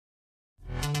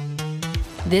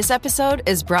This episode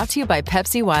is brought to you by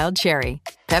Pepsi Wild Cherry.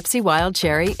 Pepsi Wild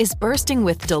Cherry is bursting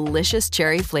with delicious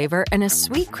cherry flavor and a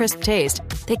sweet, crisp taste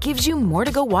that gives you more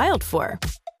to go wild for.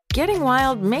 Getting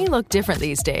wild may look different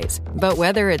these days, but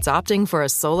whether it's opting for a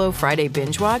solo Friday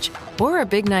binge watch or a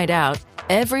big night out,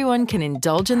 everyone can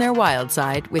indulge in their wild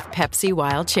side with Pepsi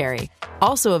Wild Cherry.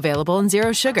 Also available in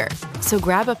Zero Sugar. So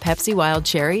grab a Pepsi Wild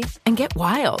Cherry and get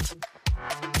wild.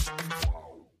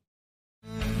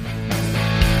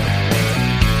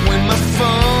 When my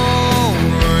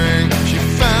phone rang, she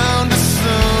found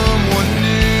someone new.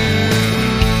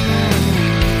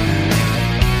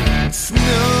 It's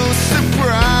no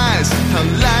surprise how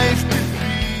life could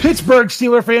be. Pittsburgh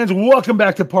Steelers fans, welcome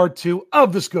back to part 2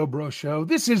 of the Scobro Show.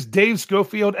 This is Dave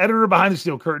Schofield, editor behind the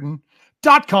Steel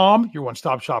Curtain.com, your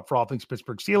one-stop shop for all things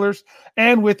Pittsburgh Steelers.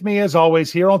 And with me, as always,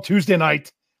 here on Tuesday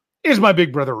night is my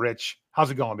big brother, Rich.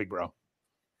 How's it going, big bro?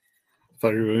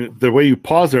 Thought you were, the way you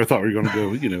paused there, I thought we were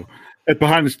going to go, at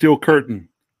behind the steel curtain.com.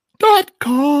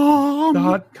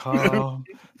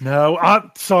 No, I'm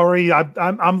sorry. I'm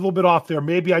a little bit off there.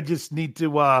 Maybe I just need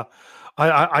to,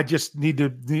 I just need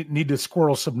to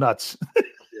squirrel some nuts.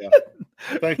 Yeah.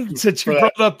 Thank you. Since you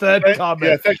brought up that comment.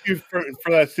 Yeah. Thank you for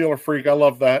that Steeler freak. I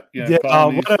love that.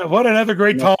 What another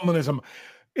great Tomlinism.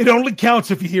 It only counts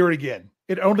if you hear it again.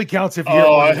 It only counts if you hear it.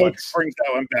 I hope it brings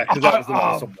that one back because that was an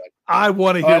awesome one. I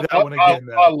want to hear that one again.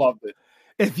 I loved it.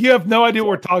 If you have no idea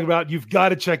what we're talking about, you've got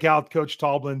to check out Coach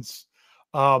Tomlin's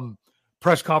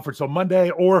press conference on Monday.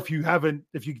 Or if you don't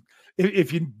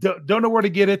know where to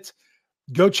get it,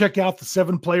 go check out the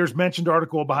 7 players mentioned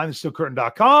article behind the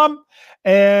steelcurtain.com.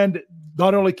 And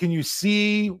not only can you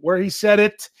see where he said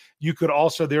it, you could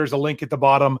also, there's a link at the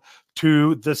bottom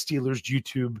to the Steelers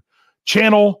YouTube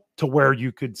channel to where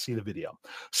you could see the video.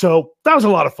 So that was a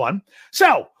lot of fun.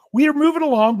 So we are moving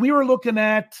along. We were looking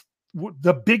at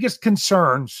the biggest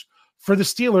concerns for the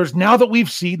Steelers now that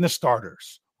we've seen the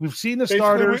starters. We've seen the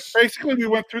starters. Basically, we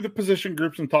went through the position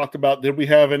groups and talked about, did we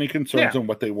have any concerns and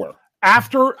what they were?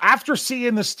 After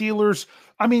seeing the Steelers,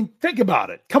 I mean, think about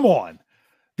it. Come on.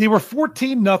 They were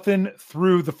 14-0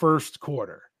 through the first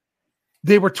quarter.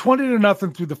 They were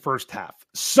 20-0 through the first half.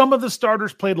 Some of the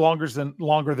starters played longer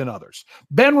than others.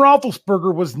 Ben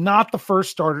Roethlisberger was not the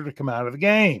first starter to come out of the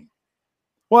game.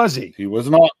 Was he? He was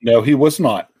not. No, he was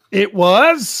not. It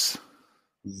was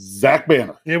Zach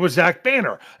Banner. It was Zach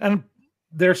Banner. And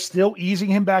they're still easing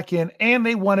him back in, and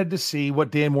they wanted to see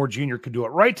what Dan Moore Jr. could do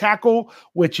at right tackle,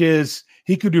 which is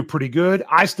he could do pretty good.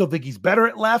 I still think he's better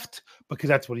at left because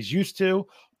that's what he's used to,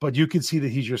 but you can see that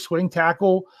he's your swing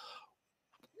tackle.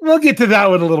 We'll get to that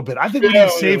one a little bit. I think we need to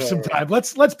save some time.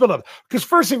 Let's build up. Because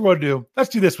first thing we're going to do, let's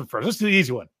do this one first. Let's do the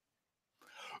easy one.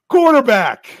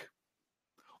 Quarterback.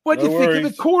 What do you think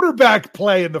of the quarterback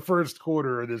play in the first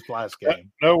quarter of this last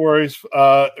game? No worries.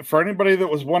 For anybody that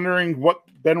was wondering what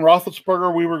Ben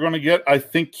Roethlisberger we were going to get, I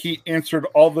think he answered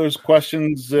all those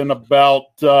questions in about,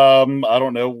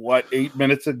 8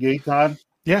 minutes of game time.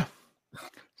 Yeah.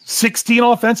 16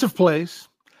 offensive plays.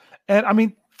 And, I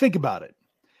mean, think about it.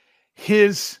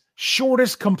 His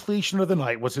shortest completion of the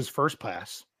night was his first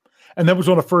pass, and that was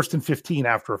on a 1st and 15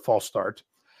 after a false start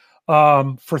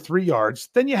for 3 yards.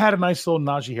 Then you had a nice little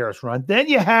Najee Harris run. Then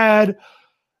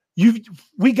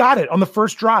we got it on the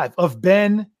first drive of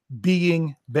Ben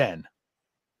being Ben.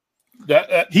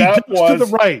 He goes to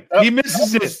the right. He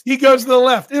misses it. He goes to the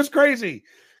left. It was crazy.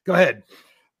 Go ahead.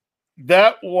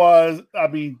 That was, I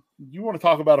mean, you want to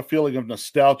talk about a feeling of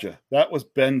nostalgia. That was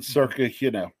Ben circa,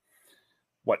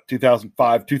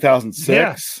 2005,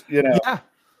 2006, Yeah.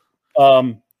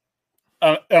 And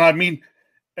I mean,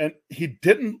 and he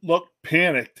didn't look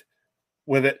panicked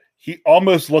with it. He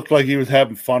almost looked like he was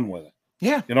having fun with it.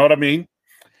 Yeah. You know what I mean?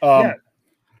 Now,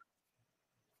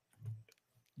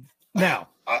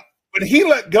 when he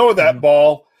let go of that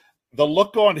ball, the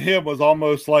look on him was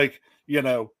almost like,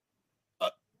 I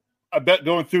bet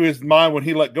going through his mind when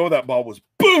he let go of that ball was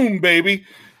boom, baby,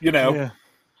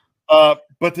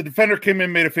 But the defender came in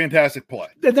and made a fantastic play.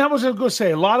 And that was what I was going to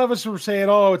say. A lot of us were saying,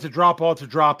 it's a drop ball, it's a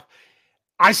drop.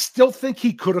 I still think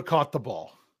he could have caught the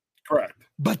ball. Correct.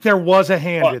 But there was a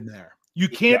hand in there. You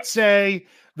can't say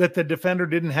that the defender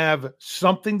didn't have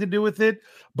something to do with it.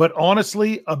 But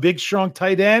honestly, a big, strong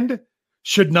tight end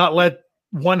should not let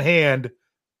one hand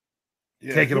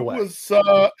take it away.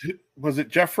 Was it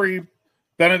Jeffrey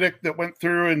Benedict that went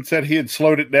through and said he had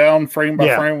slowed it down frame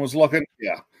by frame, was looking?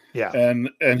 Yeah. Yeah. And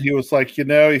he was like,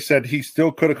 he said he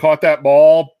still could have caught that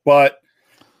ball, but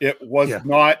it was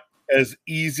not as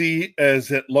easy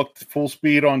as it looked full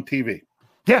speed on TV.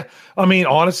 Yeah. I mean,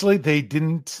 honestly, they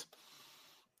didn't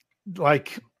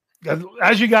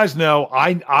as you guys know,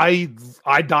 I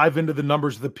dive into the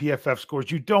numbers of the PFF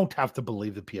scores. You don't have to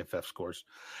believe the PFF scores.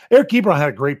 Eric Ebron had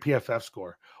a great PFF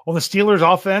score. On the Steelers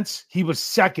offense, he was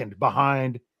second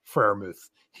behind Freiermuth.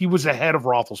 He was ahead of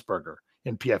Roethlisberger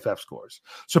in PFF scores.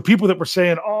 So people that were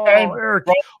saying, Eric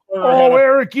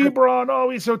Ebron,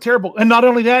 oh, he's so terrible. And not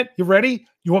only that, you ready?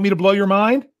 You want me to blow your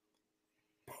mind?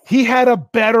 He had a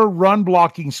better run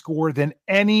blocking score than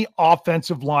any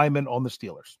offensive lineman on the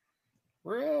Steelers.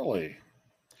 Really?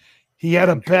 He had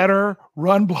a better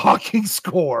run blocking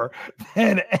score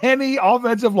than any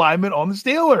offensive lineman on the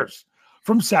Steelers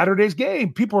from Saturday's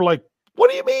game. People are like, what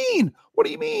do you mean? What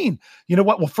do you mean? You know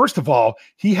what? Well, first of all,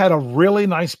 he had a really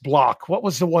nice block. What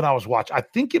was the one I was watching? I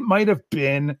think it might have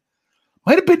been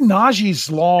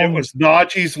Najee's long. It was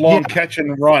Najee's long catch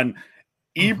and run.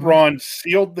 Ebron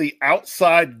sealed the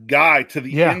outside guy to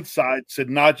the inside so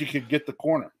Najee could get the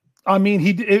corner. I mean,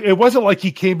 it wasn't like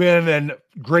he came in and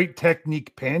great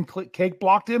technique pancake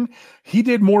blocked him. He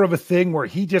did more of a thing where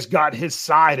he just got his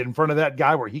side in front of that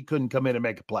guy where he couldn't come in and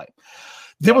make a play.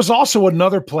 There was also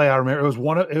another play I remember.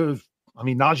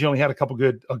 Najee only had a couple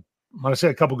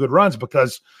good runs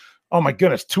because, oh my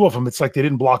goodness, two of them, it's like they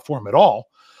didn't block for him at all.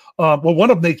 One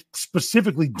of them, they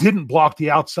specifically didn't block the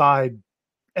outside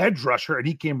edge rusher, and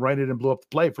he came right in and blew up the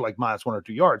play for like -1 or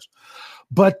 2 yards.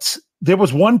 But there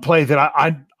was one play that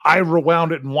I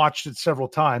rewound it and watched it several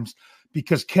times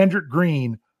because Kendrick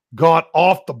Green got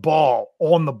off the ball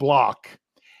on the block,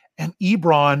 and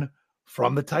Ebron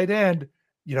from the tight end,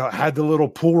 had the little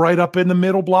pull right up in the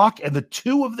middle block, and the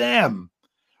two of them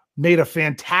made a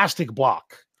fantastic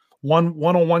block. One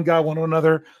on one guy, one on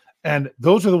another, and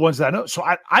those are the ones that I know. So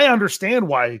I understand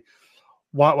why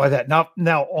that.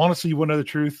 Now, honestly, you want to know the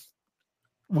truth?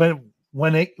 When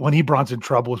Ebron's in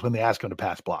trouble is when they ask him to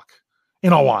pass block.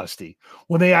 In all honesty,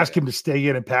 when they ask him to stay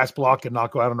in and pass block and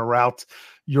not go out on a route,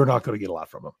 you're not going to get a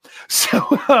lot from him.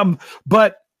 So,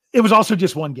 but it was also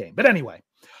just one game. But anyway,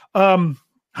 how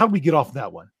did we get off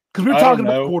that one? Because we were talking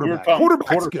about quarterback.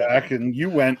 Quarterback, and you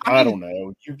went, I don't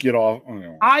know. You get off.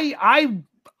 I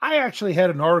actually had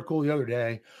an article the other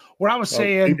day where I was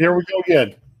saying, here we go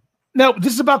again. No,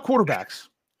 this is about quarterbacks.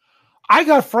 I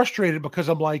got frustrated because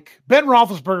I'm like, Ben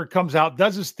Roethlisberger comes out,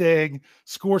 does his thing,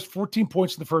 scores 14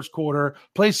 points in the first quarter,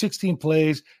 plays 16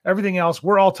 plays, everything else.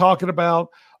 We're all talking about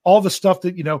all the stuff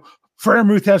that,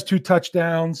 Freiermuth has 2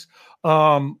 touchdowns,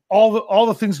 all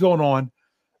the things going on.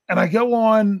 And I go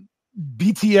on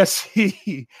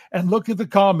BTSC and look at the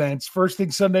comments first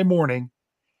thing Sunday morning,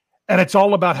 and it's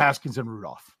all about Haskins and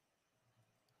Rudolph.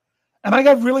 And I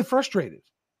got really frustrated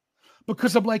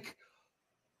because I'm like,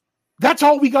 that's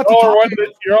all we got to talk about.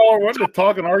 You're all wanting to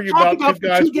talk and argue about two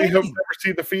guys we have never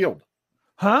seen the field.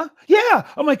 Huh? Yeah.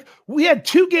 I'm like, we had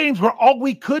 2 games where all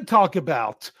we could talk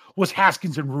about was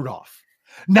Haskins and Rudolph.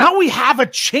 Now we have a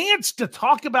chance to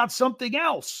talk about something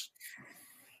else.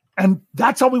 And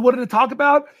that's all we wanted to talk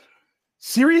about.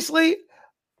 Seriously,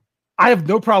 I have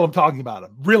no problem talking about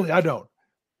him. Really, I don't.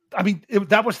 I mean,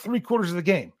 that was 3/4 of the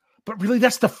game. But really,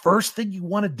 that's the first thing you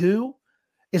want to do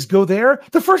is go there.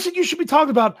 The first thing you should be talking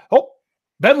about,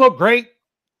 Ben looked great.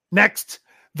 Next.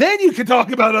 Then you can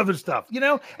talk about other stuff,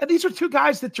 And these are 2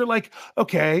 guys that you're like,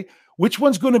 okay, which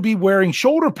one's going to be wearing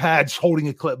shoulder pads holding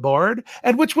a clipboard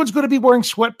and which one's going to be wearing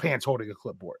sweatpants holding a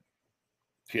clipboard?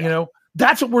 Yeah.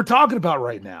 That's what we're talking about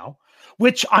right now,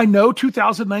 which I know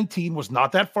 2019 was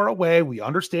not that far away. We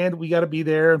understand we got to be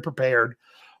there and prepared.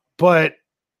 But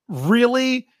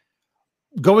really,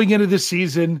 going into this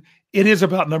season, it is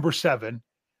about number 7.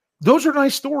 Those are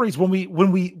nice stories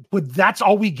when that's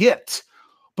all we get.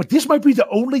 But this might be the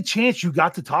only chance you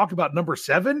got to talk about number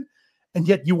 7, and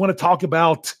yet you want to talk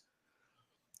about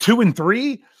 2 and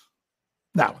 3.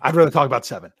 No, I'd rather talk about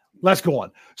 7. Let's go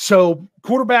on. So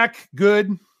quarterback,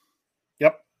 good.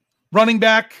 Yep. Running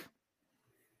back.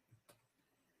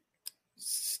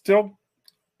 Still,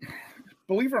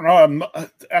 believe it or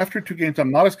not, after 2 games,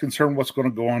 I'm not as concerned what's going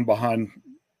to go on behind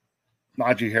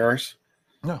Najee Harris.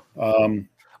 No.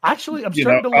 Actually, I'm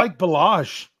starting to like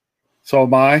Ballage. So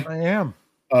am I. I am.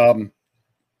 I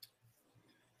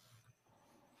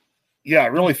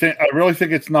really think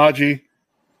it's Najee,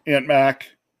 Ant Mac,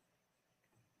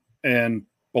 and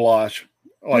Ballage.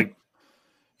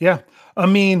 Yeah. I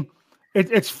mean,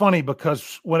 it's funny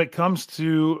because when it comes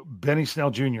to Benny Snell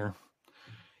Jr.,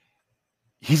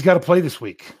 he's got to play this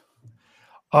week.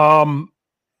 And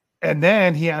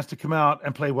then he has to come out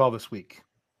and play well this week.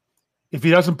 If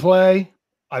he doesn't play,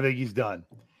 I think he's done.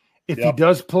 If he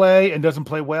does play and doesn't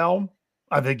play well,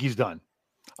 I think he's done.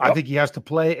 I think he has to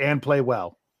play and play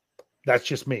well. That's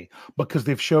just me because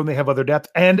they've shown they have other depth.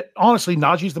 And honestly,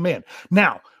 Najee's the man.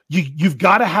 Now, you've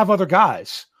got to have other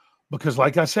guys, because,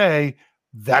 like I say,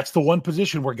 that's the one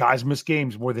position where guys miss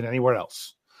games more than anywhere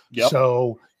else. Yep.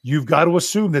 So you've got to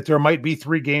assume that there might be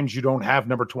 3 games you don't have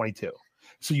number 22.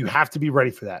 So you have to be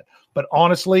ready for that. But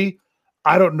honestly,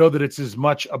 I don't know that it's as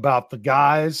much about the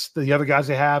other guys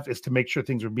they have, is to make sure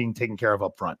things are being taken care of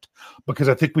up front. Because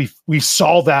I think we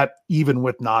saw that even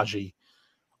with Najee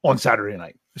on Saturday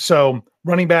night. So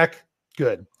running back,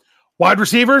 good. Wide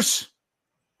receivers.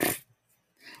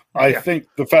 I think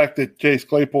the fact that Chase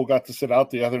Claypool got to sit out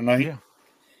the other night,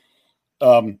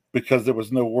 because there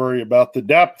was no worry about the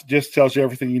depth, just tells you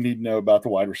everything you need to know about the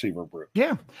wide receiver group.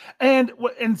 Yeah. And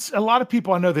a lot of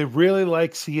people I know, they really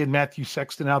like seeing Matthew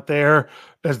Sexton out there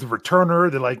as the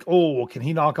returner. They're like, oh, well, can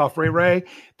he knock off Ray?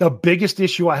 The biggest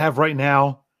issue I have right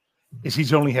now is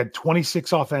he's only had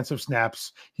 26 offensive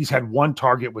snaps. He's had 1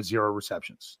 target with 0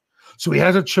 receptions. So he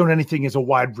hasn't shown anything as a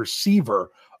wide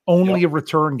receiver, only a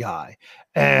return guy.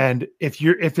 And if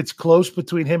it's close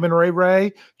between him and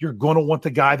Ray, you're going to want the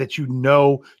guy that you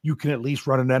know you can at least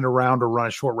run an end around or run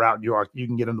a short route. You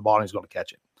can get him the ball and he's going to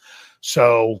catch it.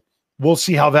 So we'll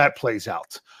see how that plays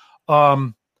out.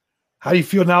 How do you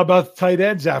feel now about the tight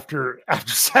ends after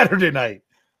Saturday night?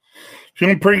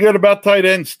 Feeling pretty good about tight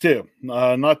ends too.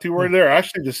 Not too worried there.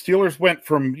 Actually, the Steelers went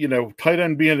from tight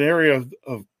end being an area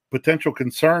of potential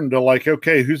concern to like,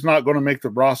 okay, who's not going to make the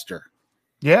roster?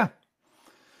 Yeah.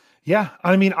 Yeah.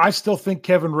 I mean, I still think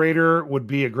Kevin Rader would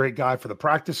be a great guy for the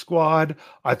practice squad.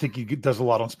 I think he does a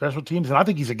lot on special teams, and I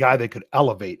think he's a guy they could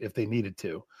elevate if they needed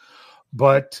to.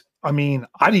 But, I mean,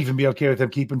 I'd even be okay with them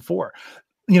keeping 4.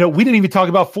 We didn't even talk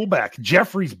about fullback.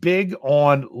 Jeffrey's big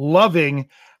on loving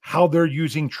how they're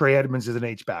using Trey Edmonds as an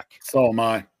H-back. So am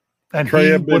I. And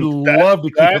Trey would love to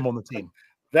keep him on the team.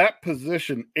 That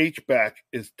position, H-back,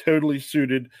 is totally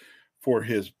suited for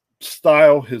his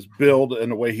style, his build,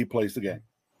 and the way he plays the game.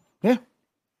 Yeah.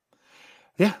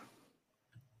 Yeah.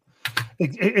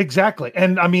 Exactly.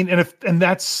 And I mean,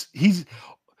 let's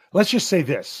just say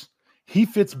this. He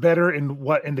fits better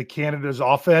into Canada's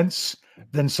offense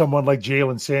than someone like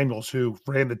Jalen Samuels, who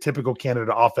ran the typical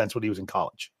Canada offense when he was in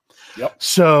college. Yep.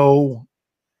 So,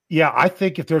 yeah, I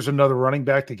think if there's another running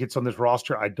back that gets on this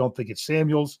roster, I don't think it's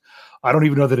Samuels. I don't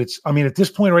even know that at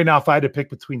this point right now, if I had to pick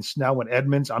between Snell and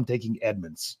Edmonds, I'm taking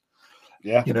Edmonds.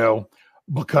 Yeah.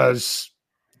 Because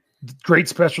great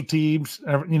special teams.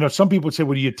 Some people would say,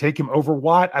 well, do you take him over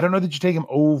Watt? I don't know that you take him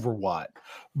over Watt,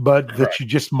 but Correct. That you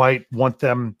just might want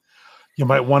them. You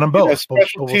might want them both.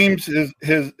 Special teams,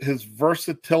 his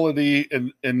versatility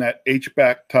in that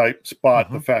H-back type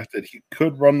spot, the fact that he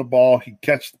could run the ball, he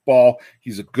catch the ball,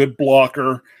 he's a good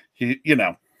blocker. He's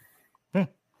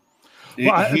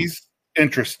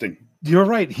interesting. You're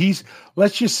right.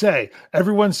 Let's just say,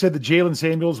 everyone said that Jalen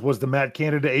Samuels was the Matt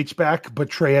Canada H-back, but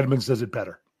Trey Edmonds does it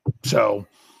better. So,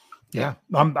 yeah,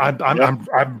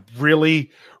 I'm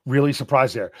really, really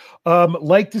surprised there.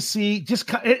 Like to see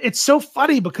it's so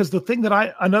funny because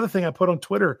another thing I put on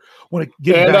Twitter when it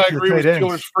gets back to the tight ends.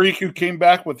 Steelers Freak, who came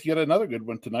back with yet another good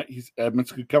one tonight.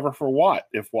 Edmonds could cover for Watt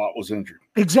if Watt was injured.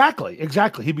 Exactly.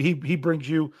 He brings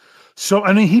you. So,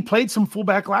 I mean, he played some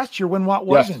fullback last year when Watt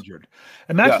was injured.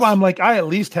 And that's why I'm like, I at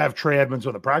least have Trey Edmonds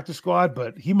on the practice squad,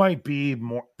 but he might be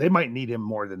more, they might need him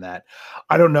more than that.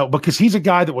 I don't know, because he's a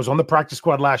guy that was on the practice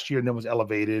squad last year and then was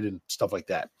elevated and stuff like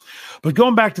that. But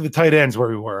going back to the tight ends where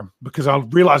we were, because I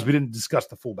realized we didn't discuss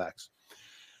the fullbacks.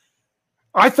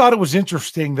 I thought it was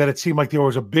interesting that it seemed like there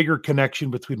was a bigger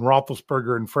connection between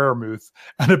Roethlisberger and Freiermuth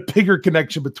and a bigger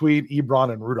connection between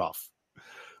Ebron and Rudolph.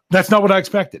 That's not what I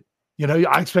expected.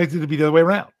 I expected it to be the other way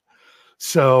around.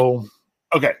 So,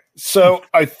 okay. So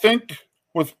I think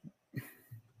with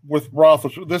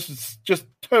Roethlisberger, this is just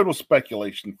total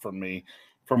speculation from me,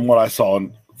 from what I saw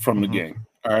from the game.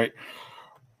 All right.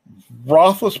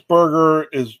 Roethlisberger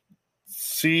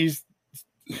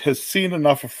has seen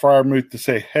enough of Freiermuth to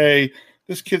say, hey,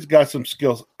 this kid's got some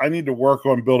skills. I need to work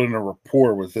on building a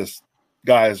rapport with this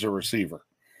guy as a receiver.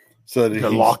 So that the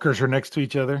lockers are next to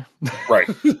each other. Right.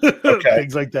 Okay.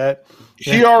 Things like that.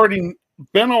 He already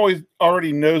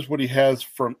knows what he has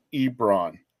from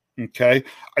Ebron. Okay.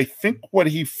 I think what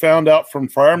he found out from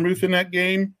Freiermuth in that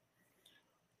game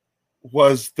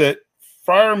was that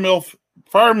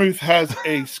Freiermuth has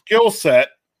a skill set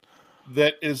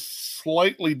that is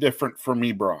slightly different from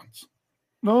Ebron's.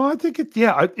 No, I think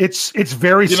it's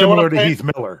very similar to Heath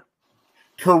Miller.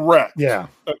 Correct. Yeah.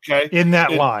 Okay. In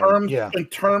line. In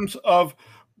terms of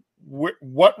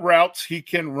what routes he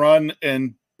can run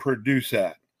and produce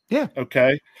at. Yeah.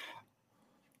 Okay.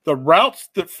 The routes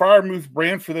that Freiermuth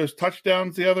ran for those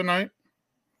touchdowns the other night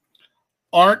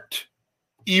aren't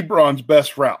Ebron's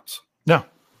best routes. No,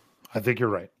 I think you're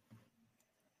right.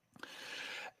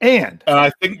 And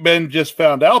I think Ben just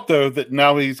found out, though, that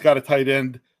now he's got a tight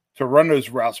end to run those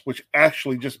routes, which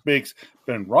actually just makes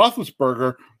Ben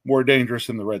Roethlisberger more dangerous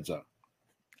in the red zone.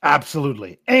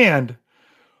 absolutely. And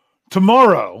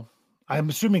tomorrow, I'm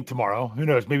assuming tomorrow, who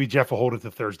knows, maybe Jeff will hold it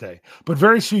to Thursday, but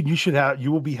very soon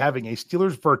you will be having a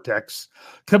Steelers Vertex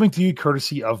coming to you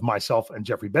courtesy of myself and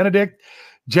Jeffrey Benedict.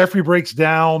 Jeffrey breaks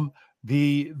down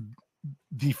the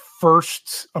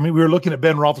first, we were looking at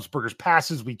Ben Roethlisberger's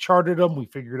passes. We charted them. We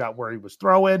figured out where he was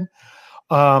throwing.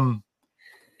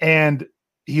 And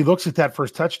he looks at that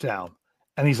first touchdown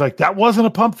and he's like, that wasn't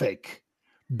a pump fake.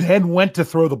 Ben went to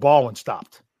throw the ball and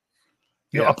stopped.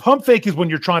 You know, a pump fake is when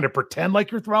you're trying to pretend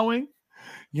like you're throwing.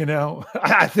 You know,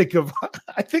 I think of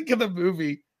the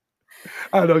movie.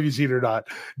 I don't know if you've seen it or not.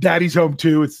 Daddy's Home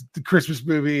 2. It's the Christmas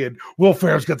movie, and Will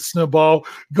Ferrell's got the snowball.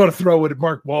 Go to throw it at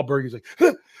Mark Wahlberg. He's like,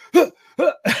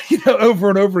 over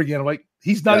and over again. I'm like,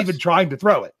 he's not even trying to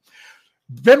throw it.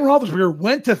 Ben Roethlisberger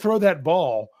went to throw that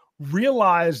ball,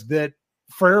 realized that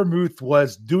Freiermuth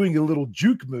was doing a little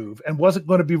juke move and wasn't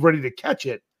going to be ready to catch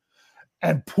it,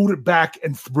 and pulled it back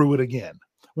and threw it again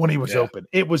when he was open.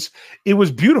 It was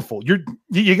beautiful.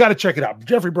 You got to check it out.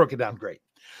 Jeffrey broke it down great.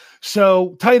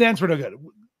 So tight ends were no good.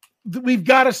 We've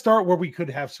got to start where we could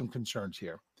have some concerns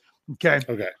here. Okay.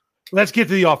 Let's get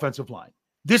to the offensive line.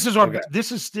 This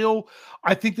is still,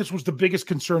 I think this was the biggest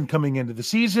concern coming into the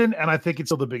season, and I think it's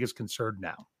still the biggest concern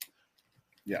now.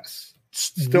 Yes.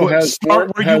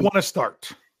 Start where you want to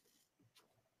start.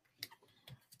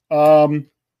 Well,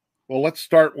 let's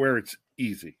start where it's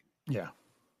easy. Yeah.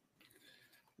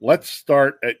 Let's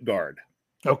start at guard.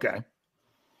 Okay.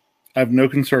 I have no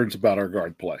concerns about our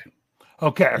guard play.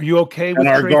 Okay. Are you okay with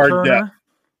our Trey guard Turner? depth?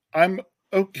 I'm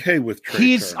okay with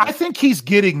Trey Turner. I think he's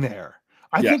getting there.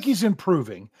 I think he's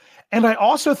improving. And I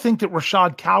also think that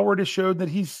Rashad Coward has showed that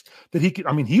he could,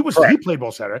 he played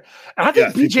well Saturday. And I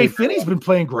think BJ Finney's been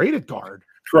playing great at guard.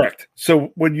 Correct.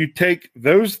 So when you take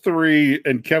those three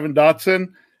and Kevin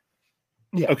Dotson,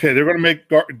 okay, they're going to make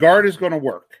guard is going to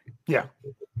work. Yeah.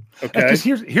 Okay. Because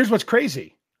here's what's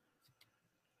crazy.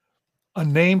 A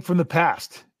name from the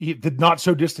past, the not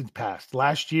so distant past,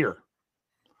 last year,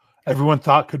 everyone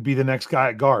thought could be the next guy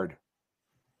at guard.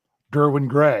 Derwin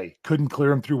Gray couldn't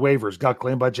clear him through waivers, got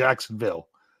claimed by Jacksonville.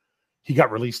 He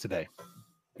got released today.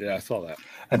 Yeah, I saw that.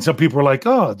 And some people are like,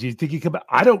 "Oh, do you think he come back?"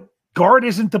 Guard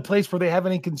isn't the place where they have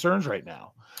any concerns right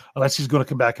now, unless he's going to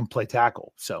come back and play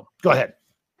tackle. So go ahead.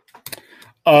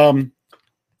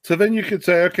 So then you could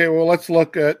say, okay, well, let's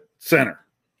look at center.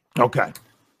 Okay.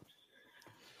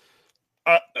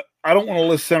 I don't want to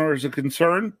list center as a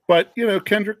concern, but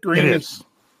Kendrick Green is.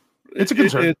 It's a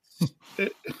concern.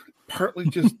 It's partly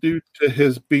just due to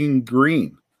his being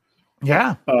green.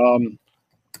 Yeah. And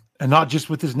not just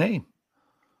with his name.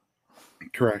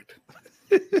 Correct.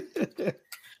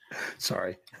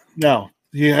 Sorry. No,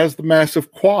 he has the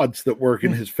massive quads that work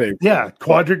in his favor. Yeah,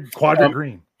 quadrant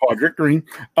green. Quadrant green.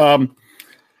 All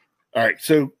right,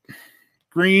 so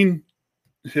Green,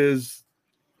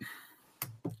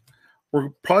 we're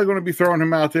probably going to be throwing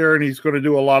him out there, and he's going to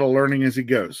do a lot of learning as he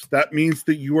goes. That means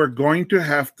that you are going to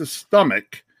have to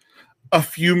stomach a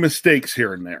few mistakes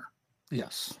here and there.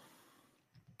 Yes.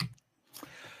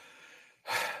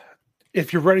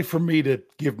 If you're ready for me to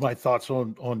give my thoughts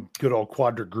on good old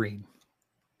Quadra Green.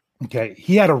 Okay.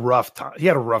 He had a rough time. He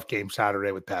had a rough game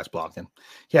Saturday with pass blocking.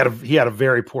 He had a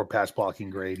very poor pass blocking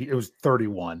grade. It was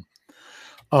 31.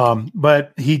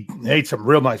 But he made some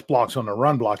real nice blocks on the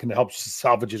run blocking to help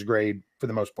salvage his grade for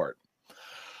the most part.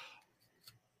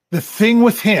 The thing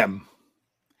with him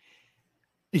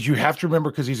is you have to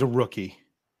remember, because he's a rookie,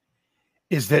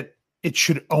 is that it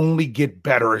should only get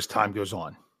better as time goes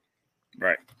on.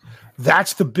 Right.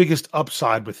 That's the biggest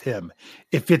upside with him.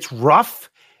 If it's rough,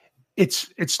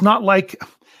 it's not like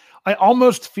 – I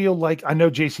almost feel like – I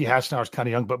know J.C. Hassenauer is kind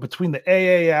of young, but between the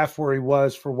AAF where he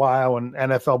was for a while and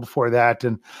NFL before that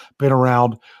and been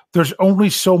around, there's only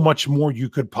so much more you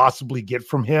could possibly get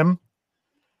from him.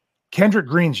 Kendrick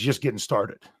Green's just getting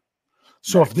started.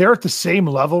 So if they're at the same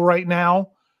level right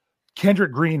now,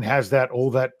 Kendrick Green has that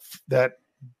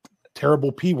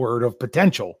terrible P word of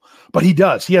potential, but he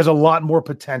does. He has a lot more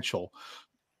potential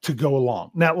to go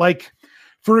along. Now, like,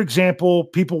 for example,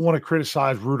 people want to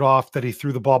criticize Rudolph that he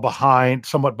threw the ball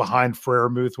somewhat behind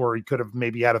Freiermuth, where he could have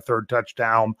maybe had a third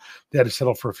touchdown. They had to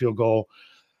settle for a field goal.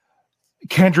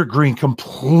 Kendrick Green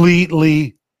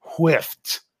completely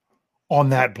whiffed on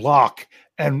that block,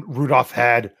 and Rudolph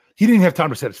he didn't have time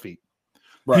to set his feet.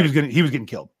 Right. He was getting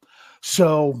killed.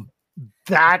 So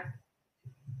that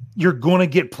you're going to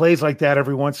get plays like that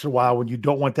every once in a while when you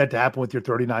don't want that to happen with your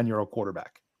 39-year-old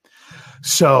quarterback.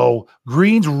 So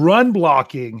Green's run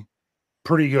blocking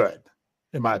pretty good,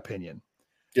 in my opinion.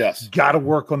 Yes. Got to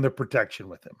work on the protection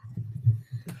with him.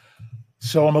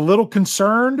 So I'm a little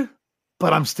concerned,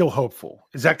 but I'm still hopeful.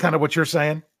 Is that kind of what you're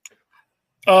saying?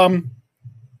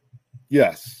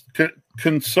 Yes.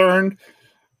 Concerned.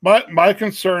 My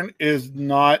concern is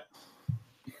not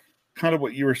kind of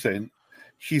what you were saying.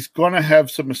 He's going to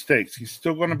have some mistakes. He's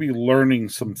still going to be learning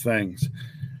some things.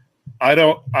 I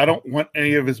don't want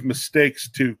any of his mistakes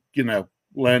to,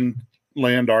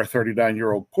 land our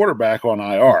 39-year-old quarterback on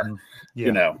IR.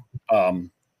 Yeah.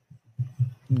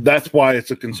 That's why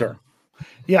it's a concern.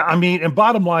 Yeah, I mean, and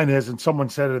bottom line is, and someone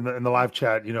said it in the live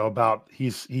chat, about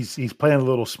he's playing a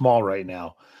little small right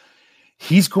now.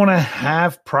 He's going to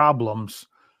have problems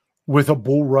with a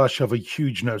bull rush of a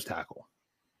huge nose tackle.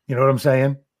 You know what I'm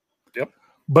saying? Yep.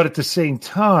 But at the same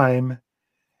time,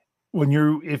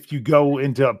 if you go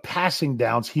into passing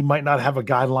downs, he might not have a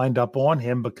guy lined up on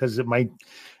him because it might,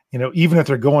 even if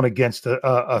they're going against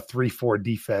a 3-4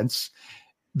 defense,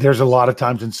 there's a lot of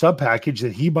times in sub package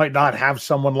that he might not have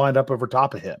someone lined up over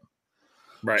top of him.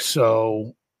 Right.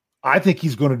 So I think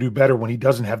he's going to do better when he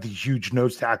doesn't have the huge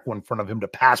nose tackle in front of him to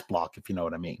pass block, if you know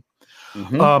what I mean.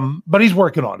 Mm-hmm. But he's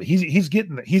working on it. He's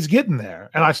getting there.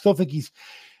 And I still think he's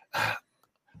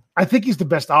the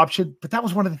best option, but that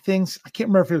was one of the things. I can't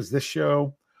remember if it was this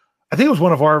show. I think it was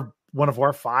one of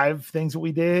our 5 things that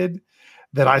we did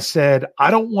that I said, I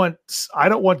don't want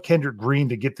Kendrick Green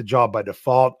to get the job by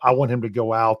default. I want him to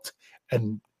go out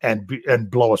and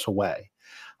blow us away.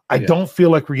 I don't feel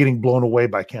like we're getting blown away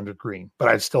by Kendrick Green, but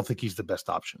I still think he's the best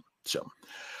option. So,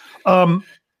 I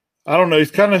don't know.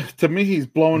 He's kind of, to me, he's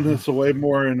blowing us away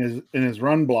more in his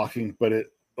run blocking, but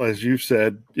as you've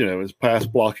said, his pass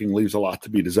blocking leaves a lot to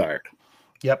be desired.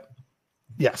 Yep.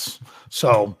 Yes.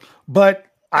 So, but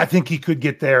I think he could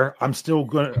get there. I'm still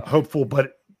hopeful,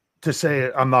 but to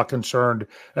say I'm not concerned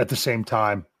at the same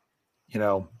time, it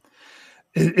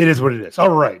is what it is. All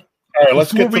right.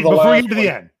 Let's get to the before last we get to the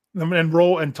end and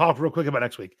roll and talk real quick about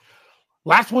next week.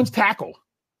 Last one's tackle.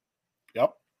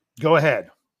 Yep. Go ahead.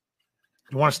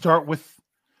 You want to start with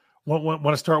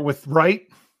right?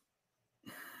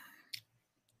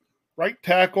 Right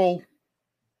tackle.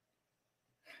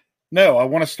 No, I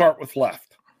want to start with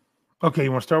left. Okay,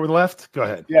 you want to start with left? Go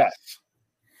ahead. Yes.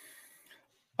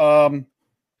 I've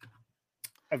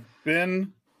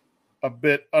been a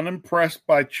bit unimpressed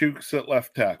by Chooks at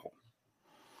left tackle.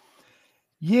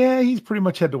 Yeah, he's pretty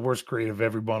much had the worst grade of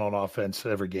everyone on offense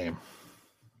every game.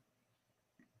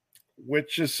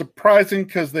 Which is surprising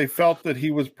because they felt that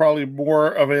he was probably more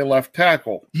of a left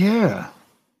tackle. Yeah.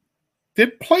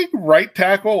 Did playing right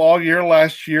tackle all year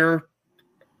last year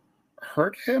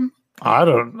hurt him?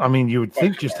 You would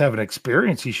think just having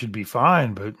experience, he should be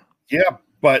fine, but. Yeah,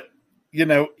 but,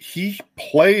 he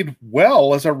played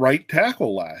well as a right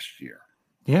tackle last year.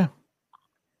 Yeah.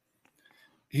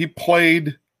 He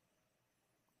played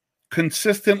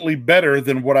consistently better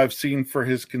than what I've seen for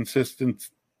his consistency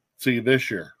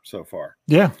this year so far.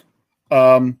 Yeah.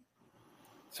 So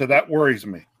that worries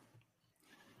me.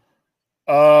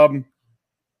 Now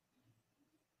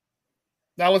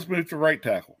let's move to right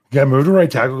tackle. Yeah, move to right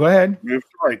tackle. Go ahead. Move to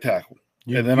right tackle.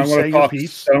 And then I'm going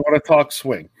to talk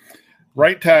swing.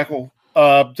 Right tackle.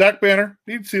 Zach Banner,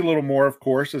 need to see a little more, of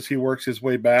course, as he works his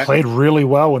way back. Played really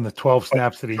well in the 12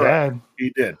 snaps that he had.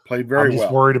 He did. Played very well. I'm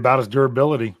just worried about his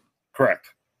durability. Correct.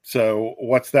 So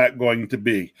what's that going to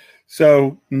be?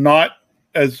 So not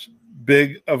as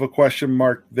big of a question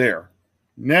mark there.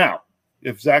 Now,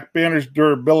 if Zach Banner's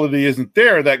durability isn't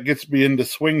there, that gets me into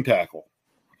swing tackle.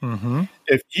 Mm-hmm.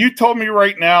 If you told me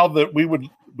right now that we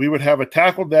would have a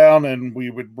tackle down and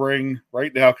we would bring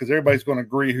right now, because everybody's going to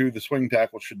agree who the swing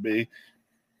tackle should be.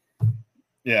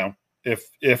 If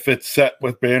it's set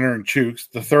with Banner and Chooks,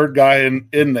 the third guy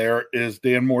in there is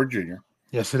Dan Moore Jr.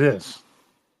 Yes, it is.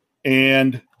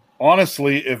 And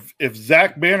honestly, if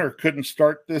Zach Banner couldn't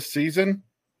start this season,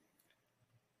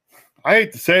 I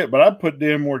hate to say it, but I'd put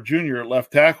Dan Moore Jr. at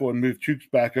left tackle and move Chooks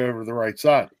back over to the right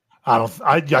side. I'm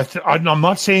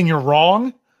not saying you're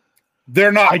wrong.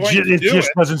 They're not. It just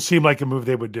doesn't seem like a move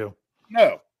they would do.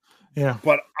 No. Yeah.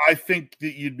 But I think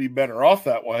that you'd be better off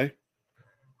that way.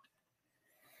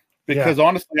 Because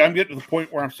honestly, I'm getting to the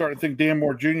point where I'm starting to think Dan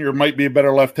Moore Jr. might be a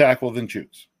better left tackle than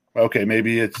Chooks. Okay,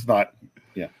 maybe it's not.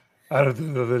 Yeah. I don't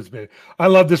think that's bad. I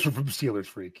love this one from Steelers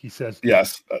Freak. He says,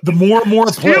 yes. The more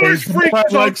Steelers plays, the more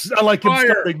I like him fire.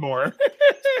 starting more.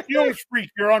 Steelers Freak,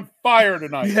 you're on fire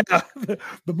tonight. Yeah.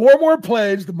 The more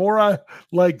plays, the more I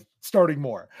like starting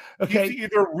more. Okay. He's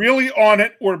either really on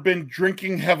it or been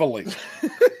drinking heavily.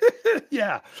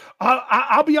 Yeah.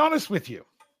 I'll be honest with you.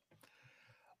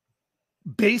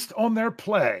 Based on their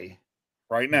play,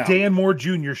 right now. Dan Moore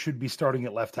Jr. should be starting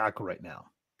at left tackle right now.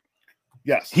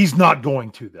 Yes. He's not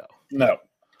going to, though. No.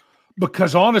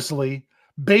 Because honestly,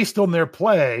 based on their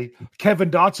play,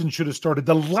 Kevin Dotson should have started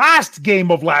the last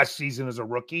game of last season as a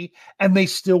rookie, and they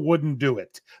still wouldn't do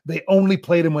it. They only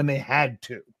played him when they had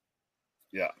to.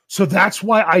 Yeah. So that's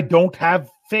why I don't have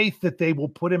faith that they will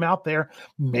put him out there.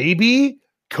 Maybe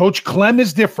Coach Clem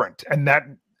is different, and that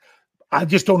I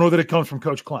just don't know that it comes from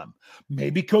Coach Clem.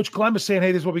 Maybe Coach Clem is saying,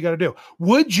 hey, this is what we got to do.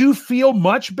 Would you feel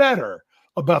much better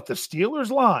about the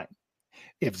Steelers line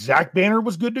if Zach Banner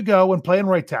was good to go and playing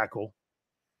right tackle,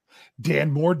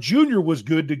 Dan Moore Jr. was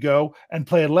good to go and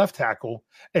playing left tackle,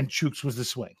 and Chooks was the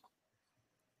swing?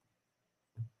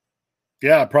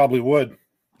 Yeah, I probably would.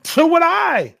 So would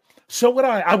I.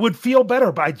 I would feel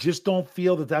better, but I just don't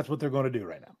feel that that's what they're going to do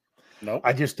right now. Nope.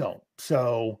 I just don't.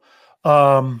 So,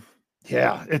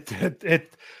 yeah,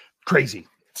 it crazy.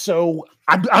 So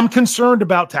I'm concerned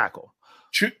about tackle.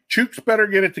 Chooks better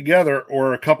get it together,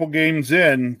 or a couple games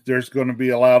in, there's going to be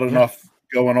a loud enough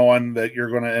going on that you're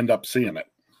going to end up seeing it.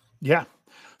 Yeah.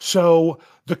 So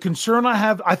the concern I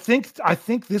have, I think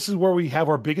this is where we have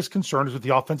our biggest concern is with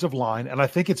the offensive line, and I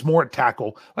think it's more at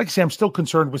tackle. Like I say, I'm still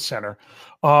concerned with center.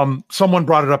 Someone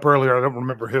brought it up earlier. I don't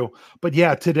remember who, but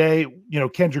yeah, today,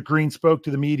 Kendrick Green spoke to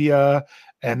the media,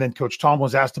 and then Coach Tom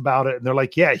was asked about it, and they're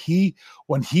like, yeah,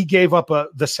 when he gave up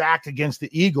the sack against the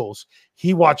Eagles,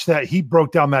 he watched that, he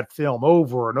broke down that film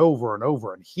over and over and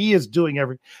over, and he is doing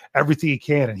everything he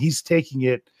can, and he's taking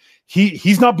it.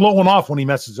 He's not blowing off when he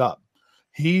messes up.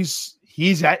 He's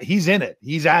in it.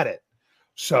 He's at it.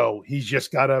 So he's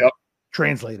just got to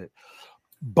translate it.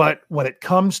 But when it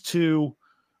comes to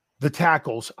the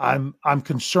tackles, I'm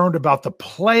concerned about the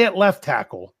play at left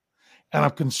tackle, and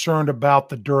I'm concerned about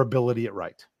the durability at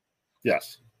right.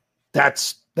 Yes.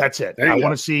 That's it. I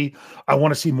want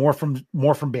to see more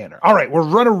from Banner. All right, we're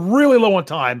running really low on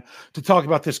time to talk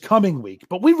about this coming week,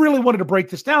 but we really wanted to break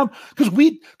this down because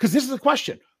this is the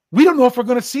question. We don't know if we're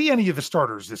going to see any of the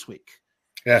starters this week.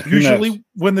 Yeah, usually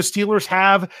when the Steelers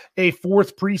have a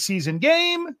fourth preseason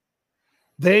game,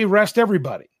 they rest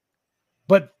everybody.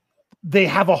 But they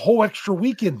have a whole extra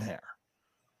week in there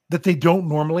that they don't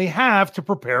normally have to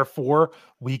prepare for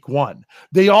week one.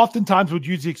 They oftentimes would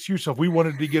use the excuse of we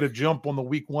wanted to get a jump on the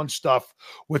week one stuff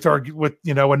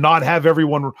and not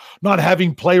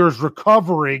having players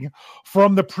recovering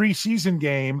from the preseason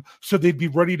game, so they'd be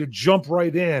ready to jump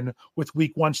right in with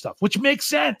week one stuff, which makes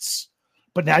sense.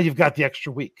 But now you've got the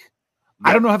extra week. Yep.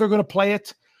 I don't know how they're going to play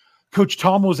it. Coach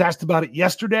Tom was asked about it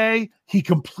yesterday. He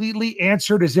completely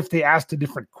answered as if they asked a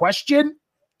different question.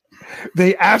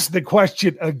 They asked the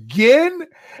question again,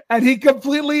 and he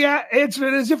completely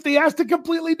answered it as if they asked a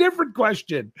completely different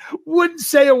question. Wouldn't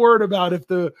say a word about if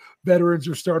the veterans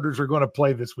or starters are going to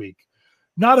play this week.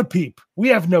 Not a peep. We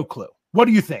have no clue. What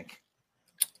do you think?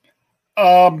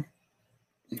 It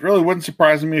really wouldn't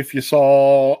surprise me if you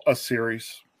saw a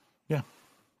series. Yeah.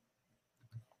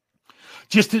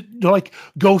 Just to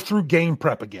go through game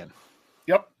prep again.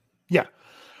 Yep. Yeah.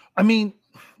 I mean,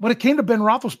 when it came to Ben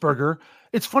Roethlisberger,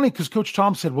 it's funny because Coach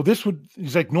Tom said, well,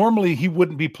 he's like, normally he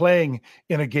wouldn't be playing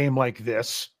in a game like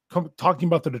this, talking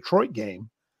about the Detroit game,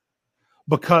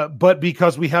 but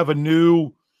because we have a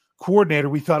new coordinator,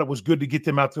 we thought it was good to get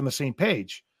them out on the same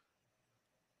page.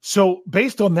 So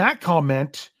based on that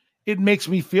comment, it makes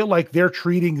me feel like they're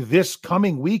treating this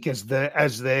coming week as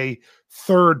the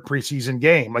third preseason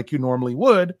game, like you normally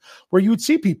would, where you would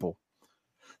see people.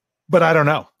 But I don't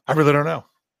know. I really don't know.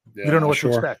 Yeah, we don't know what to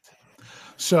expect.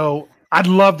 So I'd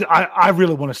love to. I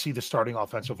really want to see the starting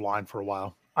offensive line for a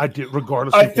while. I do,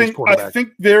 regardless. I think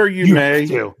there you may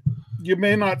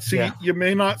not see. Yeah. You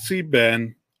may not see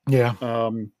Ben. Yeah.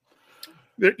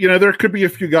 There could be a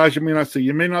few guys you may not see.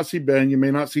 You may not see Ben. You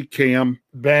may not see Cam.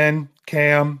 Ben,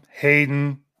 Cam,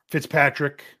 Hayden,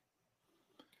 Fitzpatrick,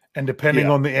 and depending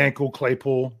on the ankle,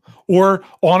 Claypool. Or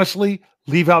honestly,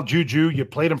 leave out Juju. You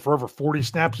played him for over 40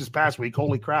 snaps this past week.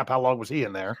 Holy crap! How long was he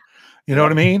in there? You know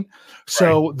what I mean?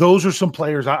 So those are some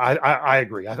players. I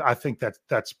agree. I think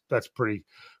that's pretty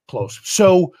close.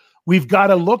 So we've got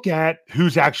to look at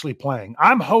who's actually playing.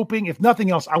 I'm hoping, if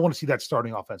nothing else, I want to see that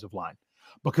starting offensive line,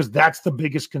 because that's the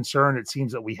biggest concern it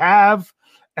seems that we have,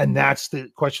 and that's the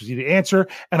questions you need to answer.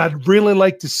 And I'd really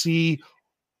like to see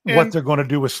what they're going to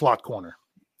do with slot corner.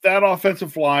 That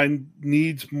offensive line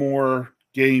needs more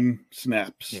game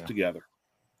snaps together,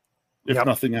 if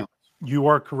nothing else. You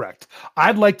are correct.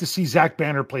 I'd like to see Zach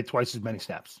Banner play twice as many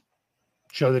snaps.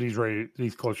 Show that he's ready.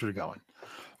 He's closer to going.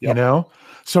 you Yep. know?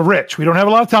 So Rich, we don't have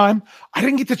a lot of time. I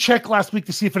didn't get to check last week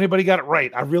to see if anybody got it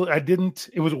right. I didn't.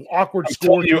 It was an awkward I'm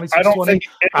score. telling you, I don't 26-20. think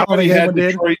I don't anybody think had anyone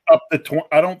did. Detroit up to 20.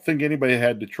 I don't think anybody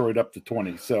had Detroit up to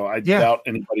 20. So I doubt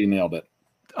anybody nailed it.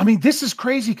 I mean, this is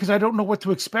crazy because I don't know what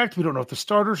to expect. We don't know if the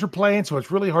starters are playing, so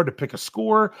it's really hard to pick a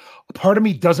score. A part of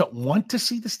me doesn't want to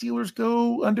see the Steelers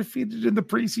go undefeated in the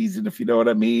preseason, if you know what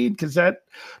I mean, because that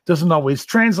doesn't always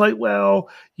translate well,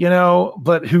 you know,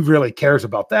 but who really cares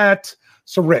about that?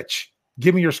 So, Rich,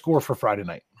 give me your score for Friday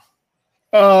night.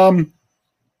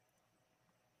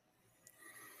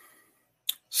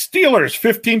 Steelers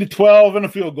 15-12 in a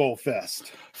field goal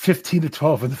fest.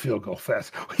 15-12 in the field goal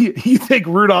fest. You think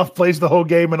Rudolph plays the whole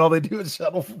game and all they do is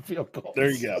settle for field goals?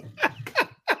 There you go.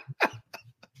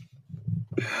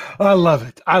 I love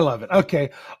it. I love it. Okay.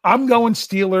 I'm going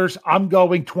Steelers. I'm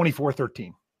going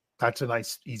 24-13. That's a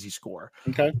nice, easy score.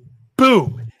 Okay.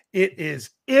 Boom. It is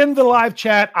in the live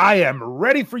chat. I am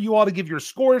ready for you all to give your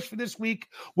scores for this week.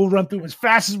 We'll run through as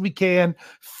fast as we can,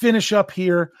 finish up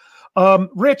here.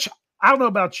 Rich, I don't know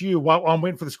about you while I'm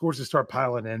waiting for the scores to start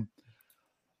piling in.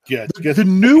 Yeah. The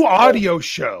new audio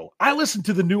show. I listened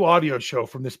to the new audio show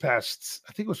from this past,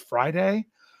 I think it was Friday,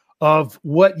 of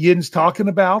what Yin's talking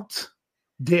about.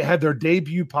 They had their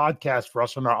debut podcast for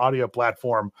us on our audio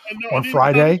platform on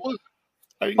Friday.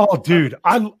 Oh, dude,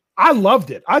 I loved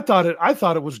it. I thought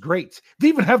it was great. They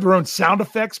even have their own sound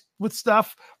effects with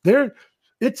stuff.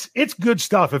 It's good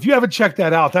stuff. If you haven't checked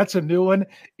that out, that's a new one.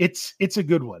 It's a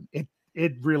good one.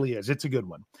 It really is. It's a good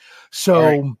one.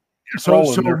 So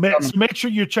make sure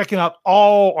you're checking out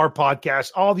all our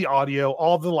podcasts, all the audio,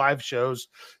 all the live shows.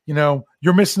 You know,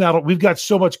 you're missing out. We've got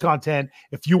so much content.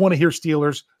 If you want to hear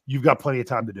Steelers, you've got plenty of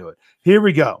time to do it. Here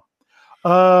we go.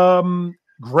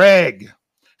 Greg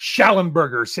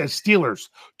Schallenberger says Steelers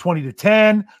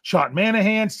 20-10. Sean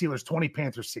Manahan, Steelers 20,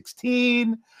 Panthers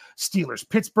 16. Steelers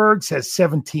Pittsburgh says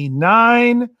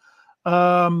 17-9.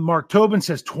 Mark Tobin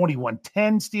says 21-10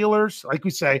 Steelers. Like we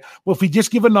say, well, if we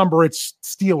just give a number, it's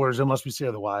Steelers unless we say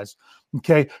otherwise.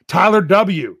 Okay. Tyler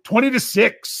W,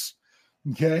 20-6.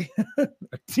 Okay.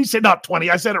 He said not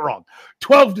 20. I said it wrong.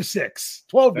 12-6.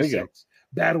 12-6.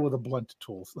 Battle with a blunt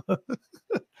tool.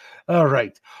 All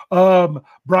right.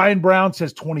 Brian Brown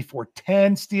says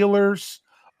 24-10 Steelers.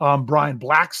 Brian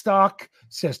Blackstock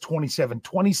says 27-20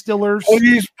 Steelers.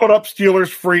 Please put up Steelers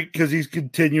freak because he's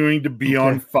continuing to be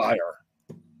on fire.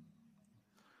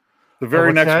 The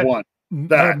very next one.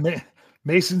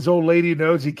 Mason's old lady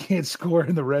knows he can't score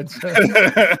in the red zone.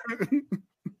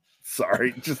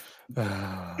 Sorry. Just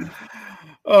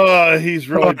he's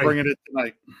really bringing it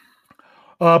tonight.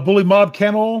 Bully Mob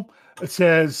Kennel, it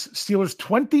says Steelers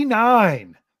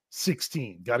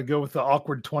 29-16. Got to go with the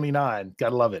awkward 29. Got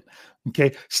to love it.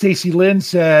 Okay. Stacy Lynn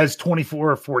says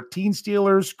 24-14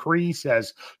 Steelers. Cree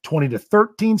says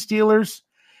 20-13 Steelers.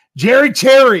 Jerry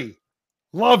Terry,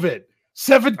 love it.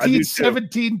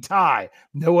 17-17 tie.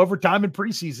 No overtime in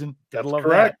preseason. Got to love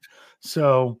that.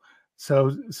 So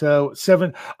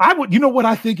 7. I would, you know what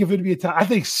I think if it'd be a tie? I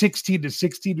think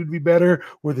 16-16 would be better,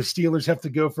 where the Steelers have to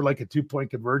go for like a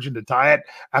 2-point conversion to tie it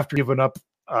after giving up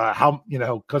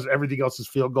because everything else is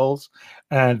field goals,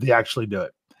 and they actually do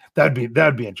it.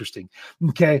 That'd be interesting.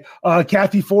 Okay.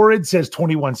 Kathy Forrid says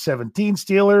 21-17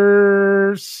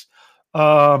 Steelers.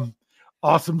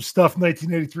 Awesome Stuff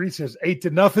 1983 says 8-0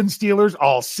 Steelers,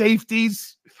 all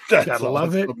safeties. That's Gotta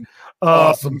love it.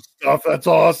 Awesome stuff. That's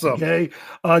awesome. Okay.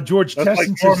 George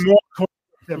Tesson says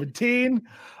 17.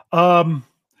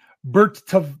 Bert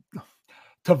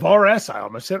Tavares, I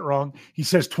almost said it wrong. He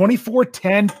says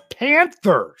 24-10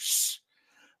 Panthers.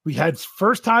 We had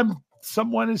first time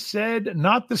someone has said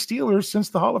not the Steelers since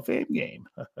the Hall of Fame game.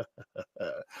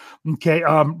 Okay.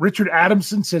 Richard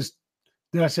Adamson says,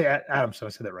 did I say Adamson? I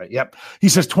said that right. Yep. He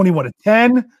says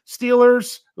 21-10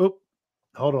 Steelers. Oop.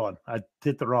 Hold on. I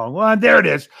did the wrong one. There it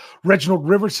is. Reginald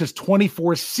Rivers says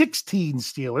 24-16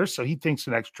 Steelers. So he thinks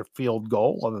an extra field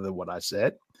goal other than what I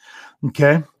said.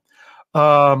 Okay.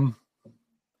 What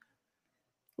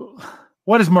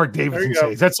does Mark Davidson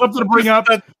say? Is that something to bring up?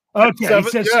 Okay. He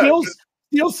says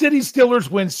Steel City Steelers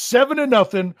win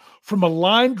 7-0 from a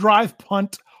line drive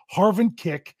punt, Harvin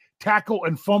kick, tackle,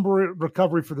 and fumble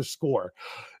recovery for the score.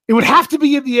 It would have to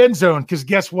be in the end zone because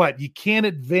guess what? You can't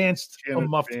advance a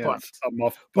muffed punt.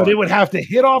 But it would have to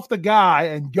hit off the guy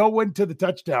and go into the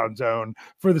touchdown zone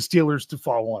for the Steelers to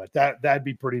fall on it. That'd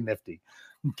be pretty nifty.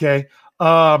 Okay.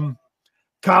 Kyle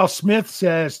Smith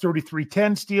says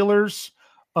 33-10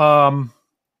 Steelers.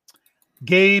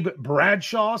 Gabe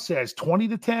Bradshaw says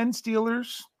 20-10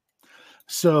 Steelers.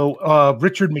 So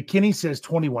Richard McKinney says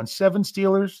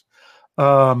 21-7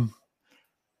 Steelers.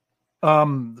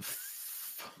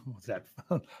 what's that?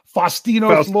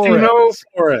 Faustino Flores.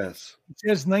 Flores. It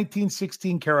says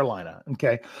 1916 Carolina.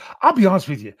 Okay. I'll be honest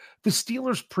with you. The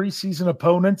Steelers' preseason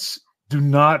opponents do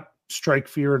not strike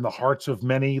fear in the hearts of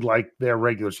many like their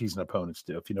regular season opponents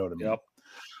do, if you know what I mean. Yep.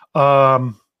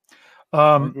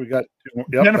 We got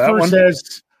Jennifer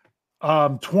says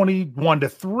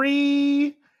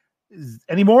 21-3.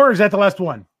 Any more? Or is that the last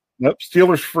one? Nope.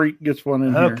 Steelers Freak gets one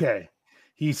in here. Okay.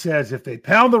 He says if they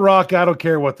pound the rock, I don't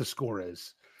care what the score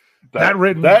is. That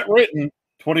written 20-14.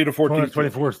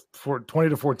 20-14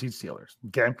 Steelers.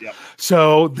 Okay. Yep.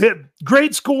 So the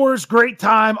great scores, great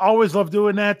time. Always love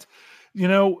doing that. You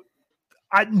know,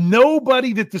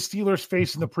 nobody that the Steelers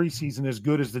face in the preseason is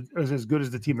as good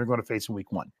as the team they're going to face in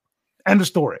week 1. End of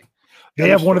story. They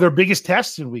have one of their biggest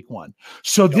tests in week 1.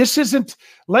 So this isn't,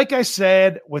 like I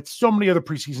said, with so many other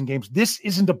preseason games, this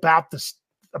isn't about the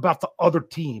other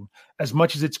team as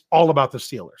much as it's all about the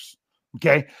Steelers.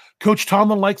 Okay. Coach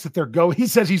Tomlin likes that he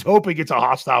says he's hoping it's a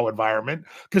hostile environment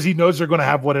because he knows they're going to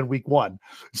have one in week 1.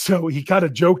 So he kind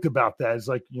of joked about that. It's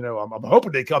like, you know, I'm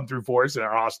hoping they come through for us and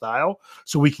are hostile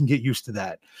so we can get used to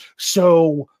that.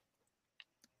 So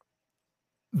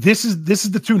this is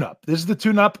the tune-up. This is the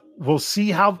tune-up. We'll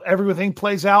see how everything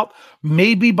plays out.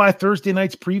 Maybe by Thursday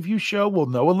night's preview show, we'll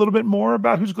know a little bit more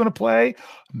about who's going to play.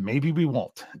 Maybe we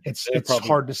won't. It's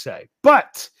hard to say.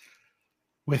 But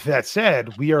with that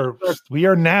said, we are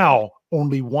now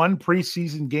only one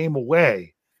preseason game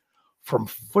away from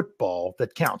football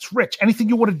that counts. Rich, anything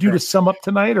you want to do to sum up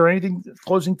tonight, or anything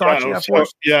closing thoughts you have for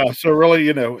us? Yeah. So really,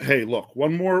 you know, hey, look,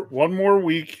 one more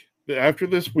week. After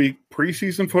this week,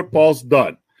 preseason football's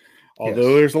done.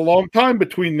 Although there's a long time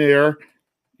between there,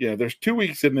 there's 2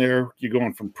 weeks in there. You're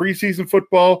going from preseason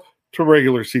football to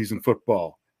regular season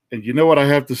football. And you know what I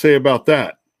have to say about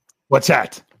that? What's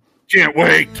that? Can't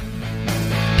wait.